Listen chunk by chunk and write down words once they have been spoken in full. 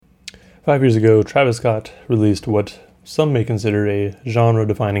5 years ago, Travis Scott released what some may consider a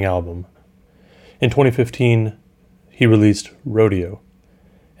genre-defining album. In 2015, he released Rodeo,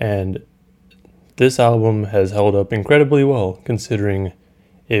 and this album has held up incredibly well considering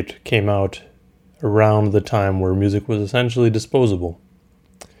it came out around the time where music was essentially disposable.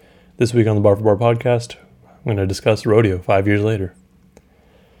 This week on the Bar for Bar podcast, I'm going to discuss Rodeo 5 years later.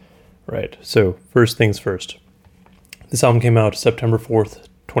 Right, so first things first. This album came out September 4th,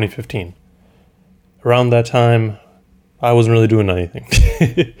 2015. Around that time, I wasn't really doing anything.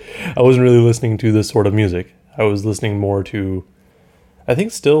 I wasn't really listening to this sort of music. I was listening more to, I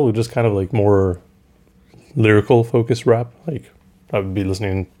think still just kind of like more lyrical focused rap. Like I would be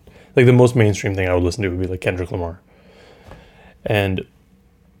listening, like the most mainstream thing I would listen to would be like Kendrick Lamar. And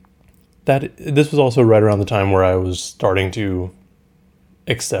this was also right around the time where I was starting to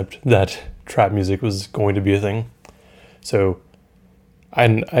accept that trap music was going to be a thing. So I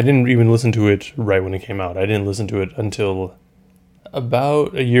didn't even listen to it right when it came out. I didn't listen to it until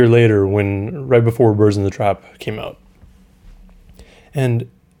about a year later, right before Birds in the Trap came out. And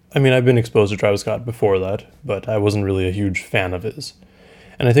I mean, I've been exposed to Travis Scott before that, but I wasn't really a huge fan of his.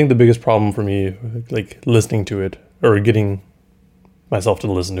 And I think the biggest problem for me, like listening to it or getting myself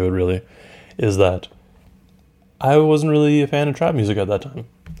to listen to it really, is that I wasn't really a fan of trap music at that time.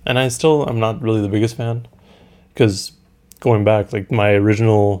 And I'm not really the biggest fan, because going back, like my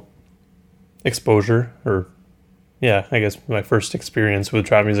original exposure, I guess my first experience with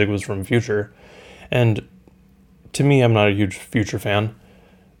trap music was from Future. And to me, I'm not a huge Future fan.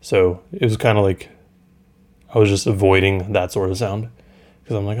 So it was kind of like I was just avoiding that sort of sound,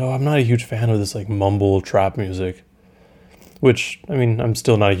 because I'm like, I'm not a huge fan of this like mumble trap music, which, I mean, I'm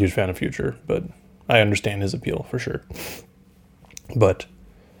still not a huge fan of Future, but I understand his appeal for sure. But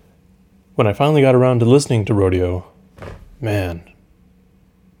when I finally got around to listening to Rodeo, man,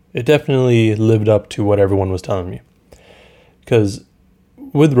 it definitely lived up to what everyone was telling me. Because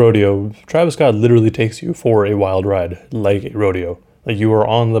with Rodeo, Travis Scott literally takes you for a wild ride, like a rodeo. Like you are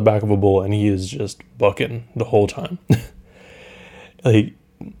on the back of a bull and he is just bucking the whole time. Like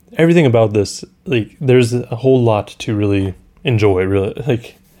everything about this, like there's a whole lot to really enjoy, really.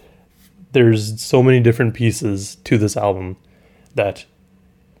 Like there's so many different pieces to this album that,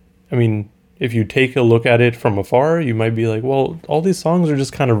 I mean, if you take a look at it from afar, you might be like, well, all these songs are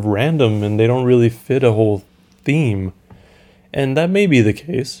just kind of random and they don't really fit a whole theme. And that may be the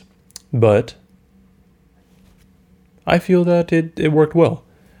case, but I feel that it worked well.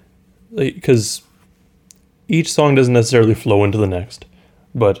 Because each song doesn't necessarily flow into the next,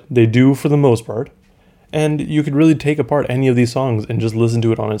 but they do for the most part. And you could really take apart any of these songs and just listen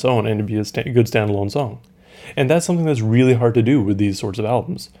to it on its own and it'd be a good standalone song. And that's something that's really hard to do with these sorts of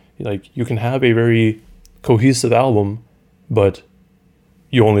albums. Like you can have a very cohesive album, but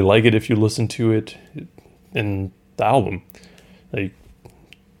you only like it if you listen to it in the album. Like,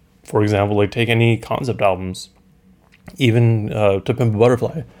 for example, like take any concept albums, even To Pimp a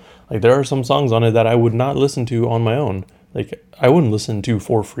Butterfly. Like there are some songs on it that I would not listen to on my own. Like I wouldn't listen to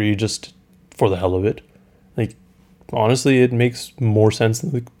for free just for the hell of it. Like honestly, it makes more sense in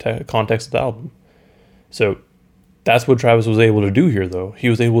the context of the album. So that's what Travis was able to do here, though. He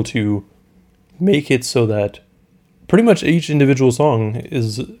was able to make it so that pretty much each individual song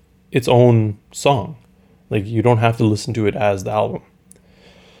is its own song. Like you don't have to listen to it as the album.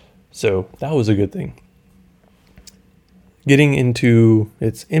 So that was a good thing. Getting into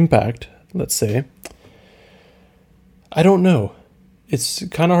its impact, let's say, I don't know. It's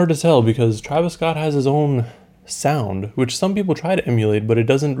kind of hard to tell because Travis Scott has his own sound, which some people try to emulate, but it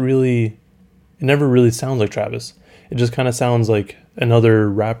never really sounds like Travis. It just kind of sounds like another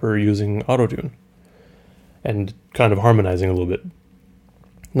rapper using autotune and kind of harmonizing a little bit.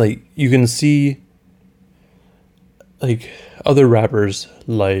 Like you can see like other rappers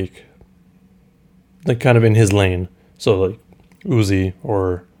like kind of in his lane. So like Uzi,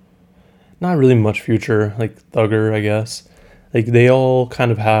 or not really much Future, like Thugger, I guess. Like they all kind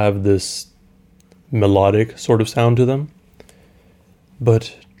of have this melodic sort of sound to them.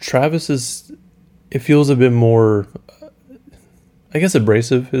 But Travis it feels a bit more, I guess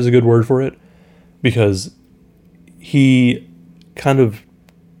abrasive is a good word for it, because he kind of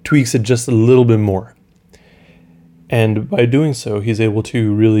tweaks it just a little bit more. And by doing so, he's able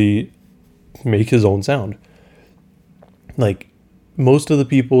to really make his own sound. Like most of the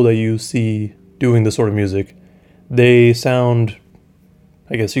people that you see doing this sort of music, they sound,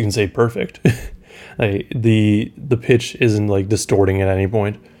 I guess you can say, perfect. Like the pitch isn't like distorting at any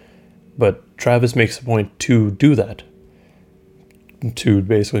point. But Travis makes a point to do that, to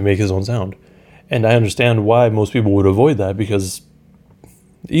basically make his own sound. And I understand why most people would avoid that, because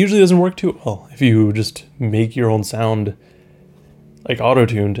it usually doesn't work too well if you just make your own sound like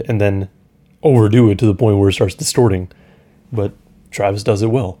auto-tuned and then overdo it to the point where it starts distorting. But Travis does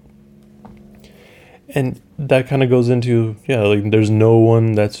it well. And that kind of goes into, like there's no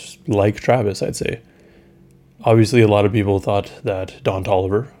one that's like Travis, I'd say. Obviously, a lot of people thought that Don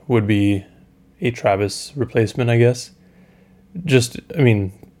Toliver would be a Travis replacement, I guess. Not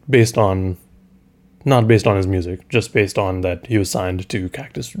based on his music, just based on that he was signed to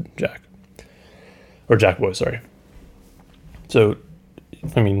Cactus Jack. Or Jack Boy, sorry. So,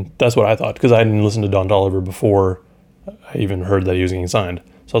 that's what I thought, because I didn't listen to Don Toliver before I even heard that he was getting signed.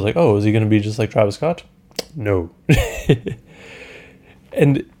 So I was like, oh, is he going to be just like Travis Scott? No.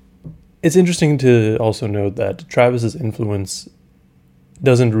 And it's interesting to also note that Travis's influence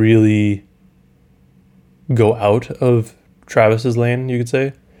doesn't really go out of Travis's lane, you could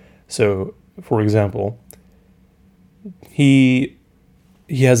say. So, for example, he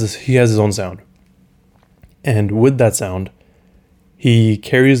has his own sound. And with that sound, he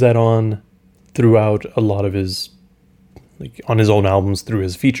carries that on throughout a lot of his, on his own albums through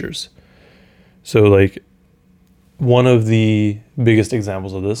his features. So, one of the biggest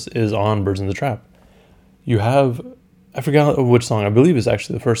examples of this is on Birds in the Trap. You have, I forgot which song, I believe it's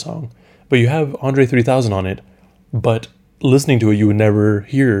actually the first song, but you have Andre 3000 on it, but listening to it, you would never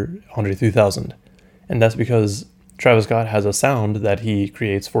hear Andre 3000. And that's because Travis Scott has a sound that he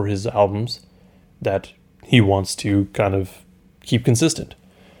creates for his albums that he wants to kind of keep consistent.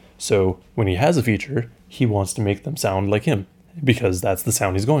 So when he has a feature, he wants to make them sound like him because that's the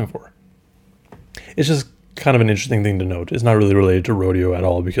sound he's going for. It's just kind of an interesting thing to note. It's not really related to Rodeo at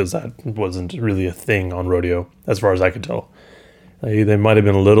all because that wasn't really a thing on Rodeo as far as I could tell. There might have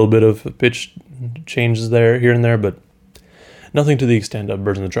been a little bit of pitch changes there, here and there, but nothing to the extent of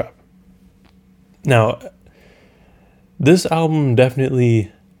Birds in the Trap. Now, this album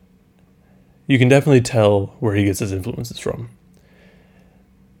you can definitely tell where he gets his influences from.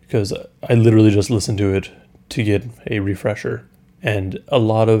 Because I literally just listened to it to get a refresher. And a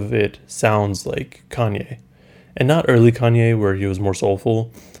lot of it sounds like Kanye. And not early Kanye where he was more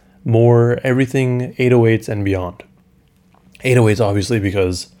soulful. More everything 808s and beyond. 808s obviously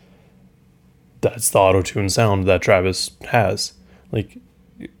because that's the auto-tune sound that Travis has.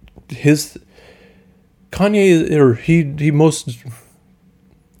 Kanye, or he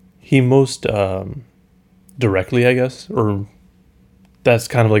most directly, I guess, or that's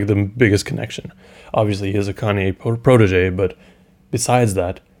kind of the biggest connection. Obviously, he is a Kanye protege, but besides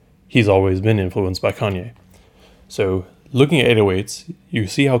that, he's always been influenced by Kanye. So, looking at 808s, you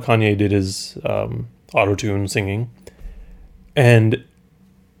see how Kanye did his auto-tune singing. And,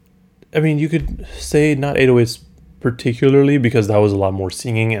 you could say not 808s particularly, because that was a lot more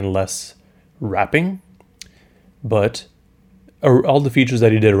singing and less rapping. But all the features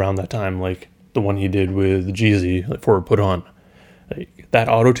that he did around that time, like the one he did with Jeezy for Put On, that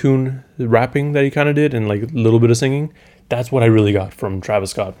auto-tune rapping that he kind of did and a little bit of singing, that's what I really got from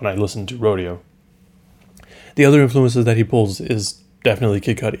Travis Scott when I listened to Rodeo. The other influences that he pulls is definitely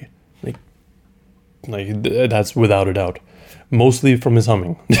Kid Cudi. That's without a doubt. Mostly from his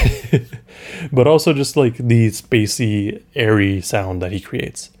humming. But also just the spacey, airy sound that he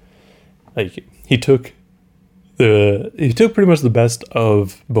creates. He took pretty much the best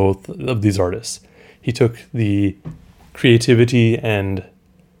of both of these artists. He took the creativity and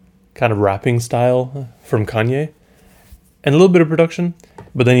kind of rapping style from Kanye and a little bit of production,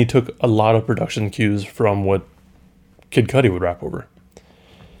 but then he took a lot of production cues from what Kid Cudi would rap over.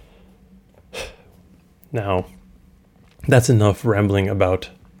 Now, that's enough rambling about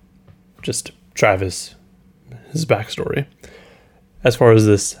just Travis, his backstory. As far as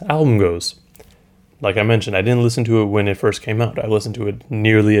this album goes, like I mentioned, I didn't listen to it when it first came out. I listened to it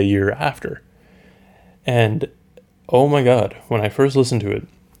nearly a year after. And oh my God, when I first listened to it,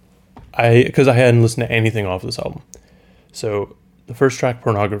 because I hadn't listened to anything off this album. So the first track,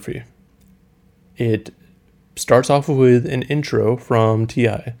 Pornography, it starts off with an intro from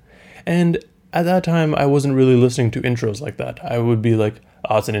T.I. And at that time, I wasn't really listening to intros like that. I would be like,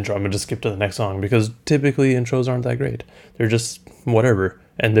 oh, it's an intro, I'm going to just skip to the next song, because typically intros aren't that great. They're just whatever,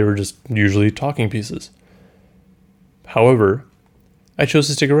 and they were just usually talking pieces. However, I chose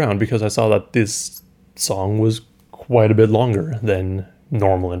to stick around because I saw that this song was quite a bit longer than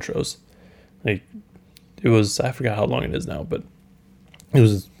normal intros. It was, I forgot how long it is now, but it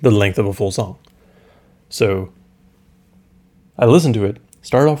was the length of a full song. So I listened to it,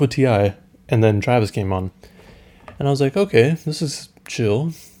 started off with T.I., and then Travis came on. And I was like, okay, this is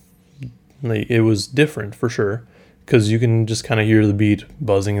chill. It was different for sure, because you can just kind of hear the beat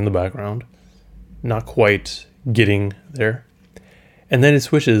buzzing in the background. Not quite getting there. And then it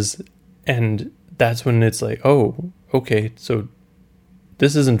switches, and that's when it's like, oh, okay, so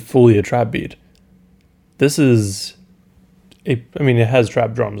this isn't fully a trap beat. This is it has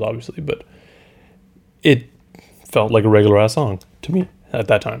trap drums, obviously, but it felt like a regular ass song to me at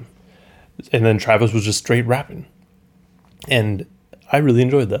that time. And then Travis was just straight rapping. And I really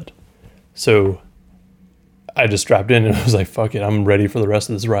enjoyed that. So I just strapped in and I was like, fuck it, I'm ready for the rest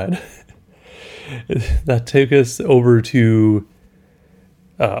of this ride. That took us over to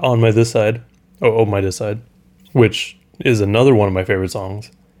On My This Side, Oh My This Side, which is another one of my favorite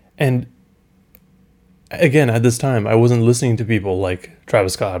songs. And again, at this time, I wasn't listening to people like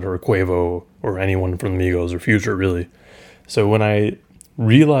Travis Scott or Quavo or anyone from the Migos or Future, really. So when I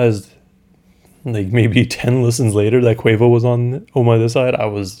realized, like maybe 10 listens later, that Quavo was on Oh My This Side, I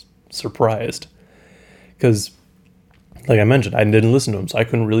was surprised. Because, like I mentioned, I didn't listen to him, so I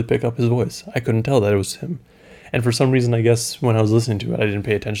couldn't really pick up his voice. I couldn't tell that it was him. And for some reason, I guess when I was listening to it, I didn't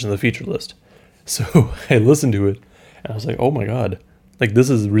pay attention to the feature list. So I listened to it, and I was like, oh my god, like this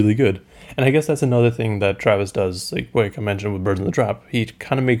is really good. And I guess that's another thing that Travis does, like I mentioned with Birds in the Trap. He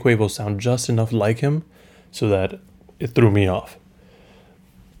kind of made Quavo sound just enough like him so that it threw me off.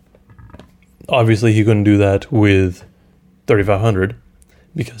 Obviously, he couldn't do that with 3500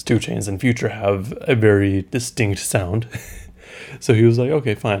 because 2 Chainz and Future have a very distinct sound. So he was like,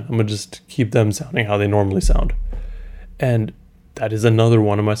 okay, fine, I'm going to just keep them sounding how they normally sound. And that is another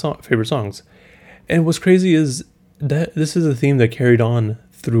one of my favorite songs. And what's crazy is that this is a theme that carried on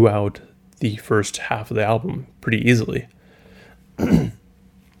throughout the first half of the album pretty easily. Well,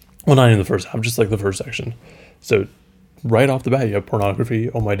 not even the first half, just like the first section. So right off the bat, you have Pornography,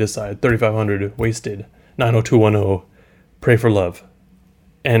 Oh My This Side, 3500, Wasted, 90210, Pray for Love.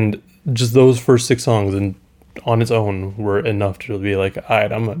 And just those first 6 songs and on its own were enough to be like, all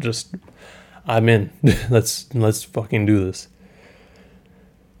right, I'm in. let's fucking do this.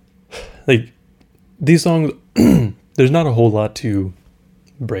 Like, these songs, there's not a whole lot to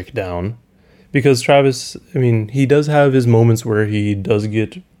break down because Travis, he does have his moments where he does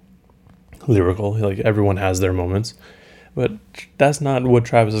get lyrical. Like, everyone has their moments, but that's not what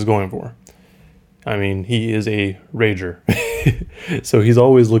Travis is going for. He is a rager. So he's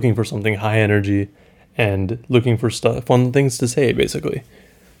always looking for something high energy and looking for fun things to say, basically.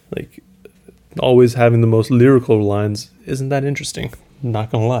 Like, always having the most lyrical lines isn't that interesting,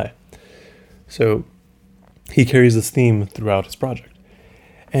 not gonna lie. So he carries this theme throughout his project.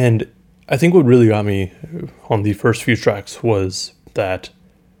 And I think what really got me on the first few tracks was that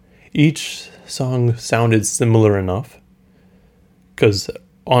each song sounded similar enough. Because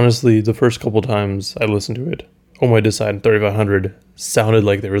honestly, the first couple times I listened to it, Oh My This Side and 3500 sounded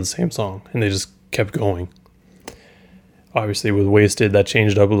like they were the same song, and they just kept going. Obviously, with Wasted, that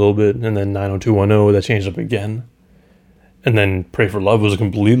changed up a little bit, and then 90210, that changed up again. And then Pray for Love was a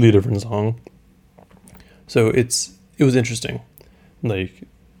completely different song. So it was interesting, like,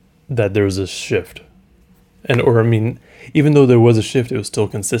 that there was a shift. Even though there was a shift, it was still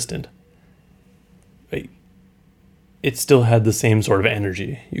consistent. Like, it still had the same sort of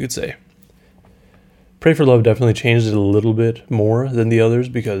energy, you could say. Pray for Love definitely changed it a little bit more than the others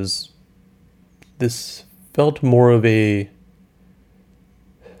because this felt more of a...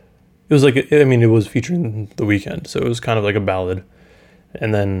 It was like, it was featuring The Weeknd, so it was kind of like a ballad.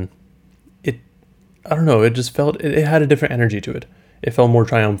 And then I don't know, it just felt, it had a different energy to it. It felt more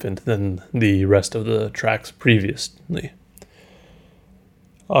triumphant than the rest of the tracks previously.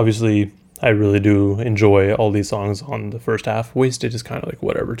 Obviously, I really do enjoy all these songs on the first half. Wasted is kind of like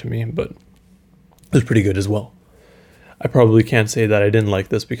whatever to me, but it was pretty good as well. I probably can't say that I didn't like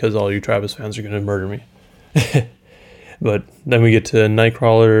this because all you Travis fans are going to murder me. But then we get to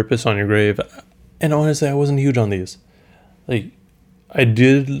Nightcrawler, Piss on Your Grave, and honestly, I wasn't huge on these. Like,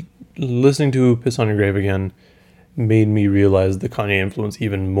 listening to Piss on Your Grave again made me realize the Kanye influence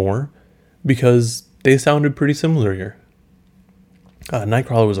even more because they sounded pretty similar here.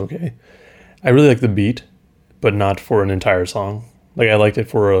 Nightcrawler was okay. I really liked the beat, but not for an entire song. Like, I liked it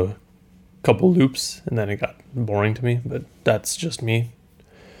for a couple loops, and then it got boring to me, but that's just me.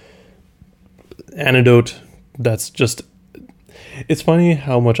 Antidote, that's just... It's funny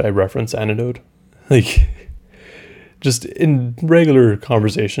how much I reference Antidote. Like, just in regular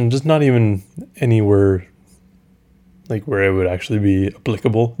conversation, just not even anywhere like where it would actually be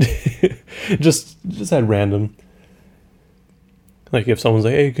applicable. just at random. Like if someone's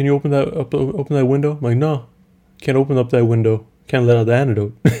like, hey, can you open that window? I'm like, no, can't open up that window. Can't let out the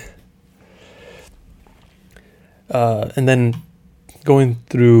antidote. And then going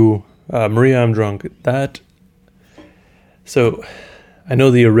through Maria, I'm Drunk. So I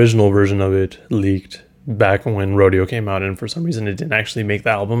know the original version of it leaked back when Rodeo came out, and for some reason it didn't actually make the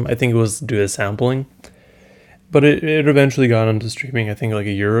album. I think it was due to sampling, but it eventually got onto streaming, I think like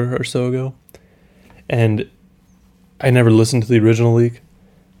a year or so ago. And I never listened to the original leak,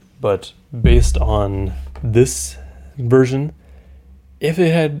 but based on this version, if I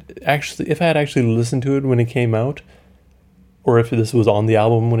had actually listened to it when it came out, or if this was on the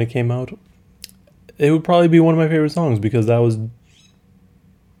album when it came out, it would probably be one of my favorite songs, because that was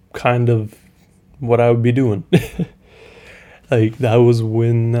kind of what I would be doing. Like, that was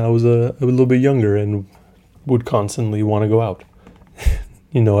when I was a little bit younger and would constantly want to go out.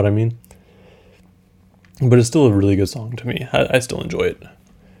 You know what I mean? But it's still a really good song to me. I still enjoy it.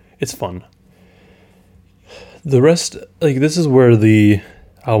 It's fun. The rest, like, this is where the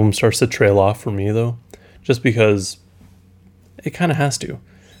album starts to trail off for me, though, just because it kind of has to.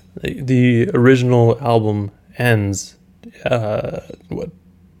 The original album ends,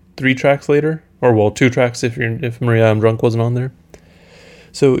 3 tracks later, or well, 2 tracks if Maria I'm Drunk wasn't on there.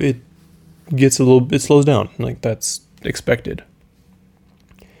 So it slows down, like that's expected.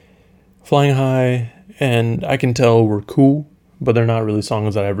 Flying High and I Can Tell were cool, but they're not really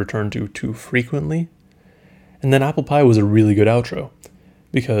songs that I've returned to too frequently. And then Apple Pie was a really good outro,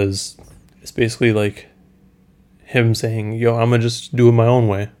 because it's basically like him saying, yo, I'm gonna just do it my own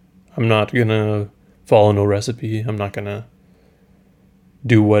way. I'm not gonna follow no recipe. I'm not gonna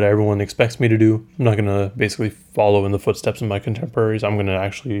do what everyone expects me to do. I'm not gonna basically follow in the footsteps of my contemporaries. I'm gonna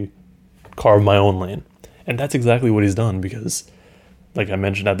actually carve my own lane. And that's exactly what he's done, because like I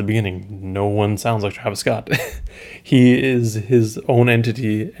mentioned at the beginning, no one sounds like Travis Scott. He is his own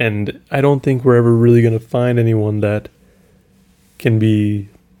entity, and I don't think we're ever really going to find anyone that can be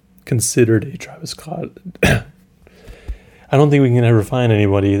considered a Travis Scott. I don't think we can ever find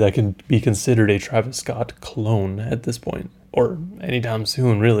anybody that can be considered a Travis Scott clone at this point, or anytime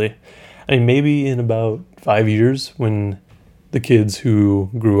soon, really. I mean, maybe in about 5 years, when the kids who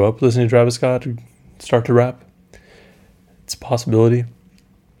grew up listening to Travis Scott start to rap. It's a possibility.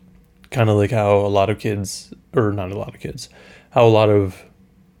 Kind of like how a lot of kids, or not a lot of kids, how a lot of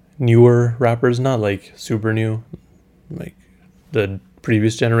newer rappers, not like super new, like the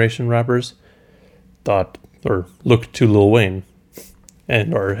previous generation rappers, thought or looked to Lil Wayne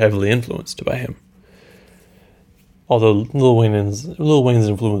and are heavily influenced by him. Although Lil Wayne's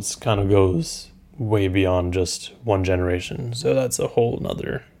influence kind of goes way beyond just one generation, so that's a whole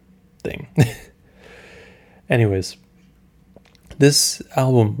nother thing. Anyways, this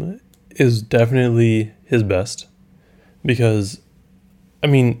album is definitely his best, because, I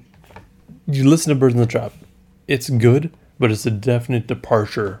mean, you listen to Birds in the Trap, it's good, but it's a definite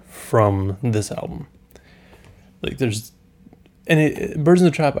departure from this album. Like, Birds in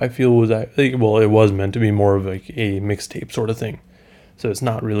the Trap, I feel was, it was meant to be more of like a mixtape sort of thing. So it's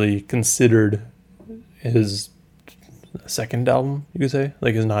not really considered his second album, you could say.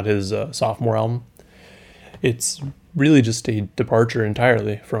 Like, it's not his sophomore album. It's really just a departure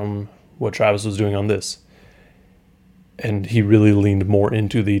entirely from what Travis was doing on this. And he really leaned more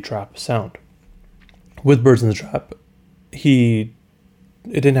into the trap sound. With Birds in the Trap, it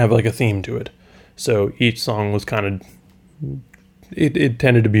didn't have like a theme to it. So each song was kind of, it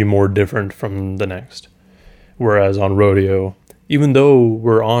tended to be more different from the next. Whereas on Rodeo, even though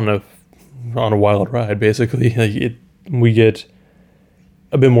we're on a wild ride, basically, like we get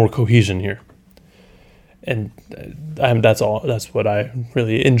a bit more cohesion here. And that's what I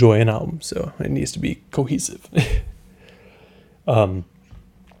really enjoy in albums, so it needs to be cohesive. And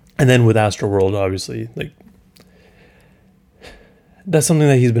then with Astroworld, obviously, like, that's something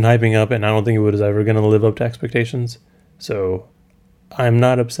that he's been hyping up, and I don't think it was ever going to live up to expectations. So I'm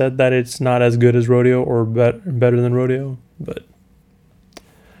not upset that it's not as good as Rodeo or better than Rodeo, but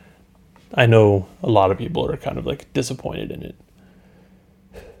I know a lot of people are kind of like disappointed in it.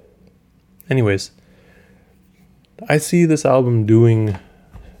 Anyways, I see this album doing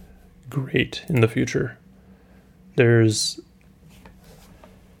great in the future. There's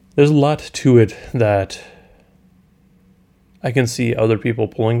a lot to it that I can see other people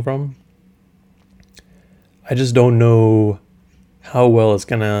pulling from. I just don't know how well it's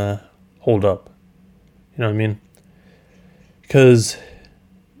gonna hold up. You know what I mean? Because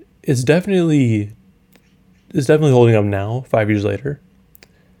it's definitely holding up now, 5 years later.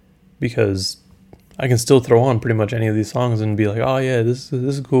 Because I can still throw on pretty much any of these songs and be like, oh yeah, this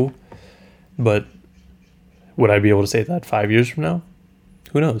is cool. But would I be able to say that 5 years from now?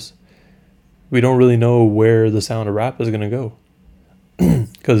 Who knows? We don't really know where the sound of rap is going to go.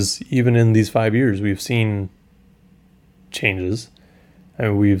 Because even in these 5 years, we've seen changes.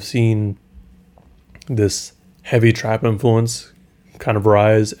 And we've seen this heavy trap influence kind of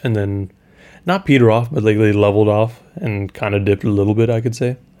rise. And then not peter off, but like they leveled off and kind of dipped a little bit, I could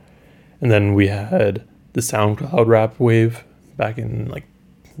say. And then we had the SoundCloud rap wave back in like,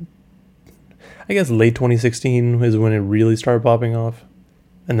 I guess late 2016 is when it really started popping off.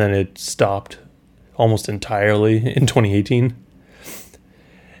 And then it stopped almost entirely in 2018.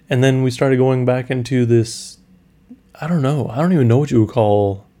 And then we started going back into this, I don't even know what you would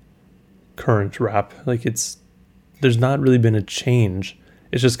call current rap. Like there's not really been a change.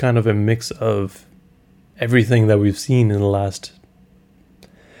 It's just kind of a mix of everything that we've seen in the last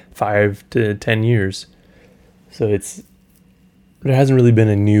 5 to 10 years. So there hasn't really been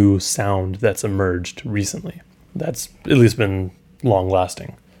a new sound that's emerged recently. That's at least been long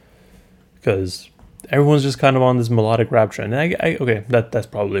lasting. Because everyone's just kind of on this melodic rap trend. And okay, that's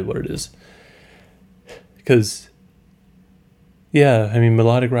probably what it is. Because, yeah, I mean,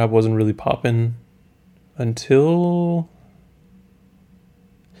 melodic rap wasn't really popping until,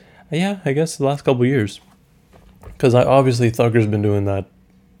 yeah, I guess the last couple years. Because obviously Thugger's been doing that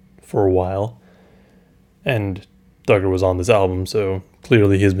for a while. And Thugger was on this album, so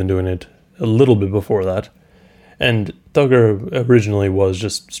clearly he's been doing it a little bit before that. And Thugger originally was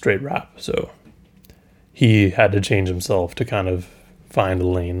just straight rap, so he had to change himself to kind of find a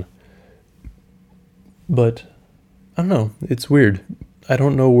lane. But I don't know, it's weird. I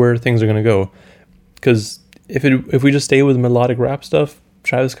don't know where things are going to go. Because if we just stay with melodic rap stuff,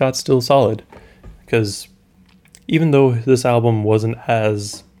 Travis Scott's still solid. Because even though this album wasn't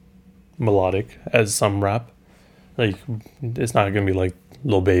as melodic as some rap, like it's not going to be like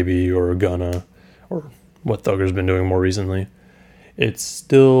Lil Baby or Gunna or what Thugger's been doing more recently. It's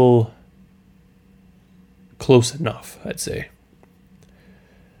still close enough, I'd say.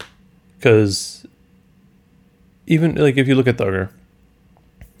 Because even like if you look at Thugger,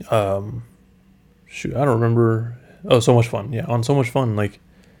 shoot, I don't remember. Oh, So Much Fun. Yeah, on So Much Fun, like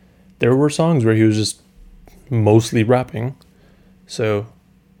there were songs where he was just mostly rapping. So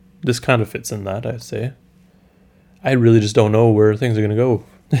this kind of fits in that, I'd say. I really just don't know where things are going to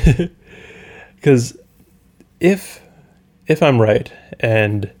go. Because if I'm right,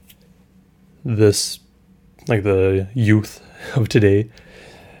 and this, like the youth of today,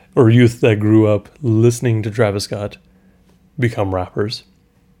 or youth that grew up listening to Travis Scott become rappers,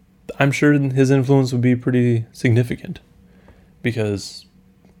 I'm sure his influence would be pretty significant. Because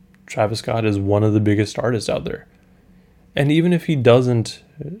Travis Scott is one of the biggest artists out there. And even if he doesn't,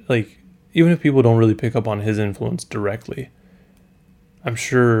 like, even if people don't really pick up on his influence directly, I'm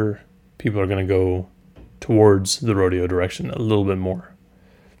sure people are going to go towards the rodeo direction a little bit more.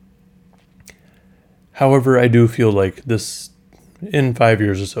 However, I do feel like this, in 5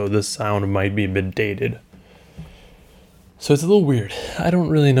 years or so, this sound might be a bit dated. So it's a little weird. I don't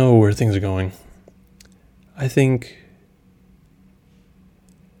really know where things are going. I think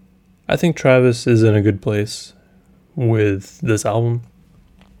Travis is in a good place with this album.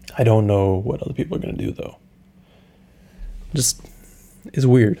 I don't know what other people are going to do, though. Just, it's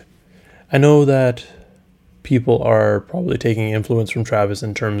weird. I know that people are probably taking influence from Travis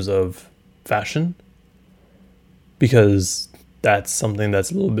in terms of fashion, because that's something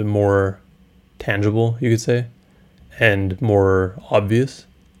that's a little bit more tangible, you could say, and more obvious.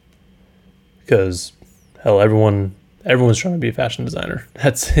 Because, hell, everyone's trying to be a fashion designer.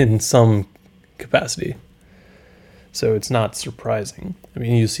 That's in some capacity. So it's not surprising. I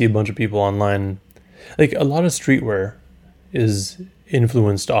mean, you see a bunch of people online, like a lot of streetwear is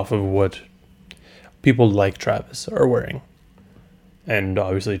influenced off of what people like Travis are wearing. And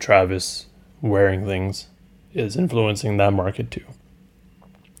obviously Travis wearing things is influencing that market too.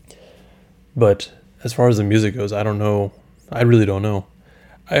 But as far as the music goes, I don't know. I really don't know.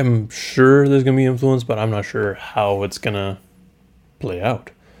 I'm sure there's going to be influence, but I'm not sure how it's going to play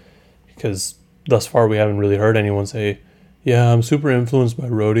out. Because thus far we haven't really heard anyone say, yeah, I'm super influenced by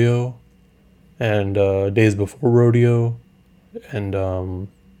Rodeo and Days Before Rodeo. And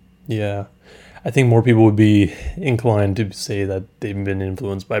yeah, I think more people would be inclined to say that they've been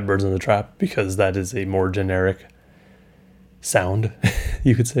influenced by Birds in the Trap, because that is a more generic sound,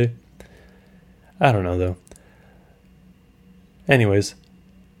 you could say. I don't know, though. Anyways,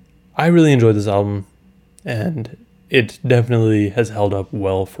 I really enjoyed this album, and it definitely has held up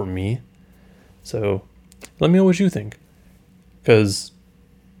well for me. So let me know what you think, because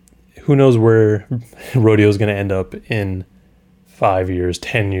who knows where Rodeo is going to end up in 5 years,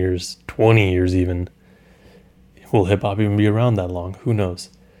 10 years, 20 years even. Will hip-hop even be around that long? Who knows?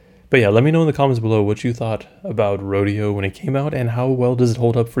 But yeah, let me know in the comments below what you thought about Rodeo when it came out, and how well does it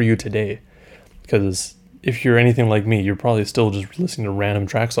hold up for you today? Because if you're anything like me, you're probably still just listening to random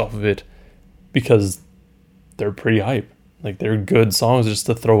tracks off of it because they're pretty hype. Like, they're good songs just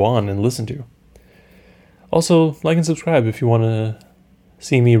to throw on and listen to. Also, like and subscribe if you want to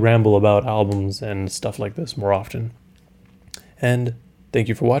see me ramble about albums and stuff like this more often. And thank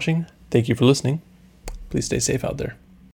you for watching. Thank you for listening. Please stay safe out there.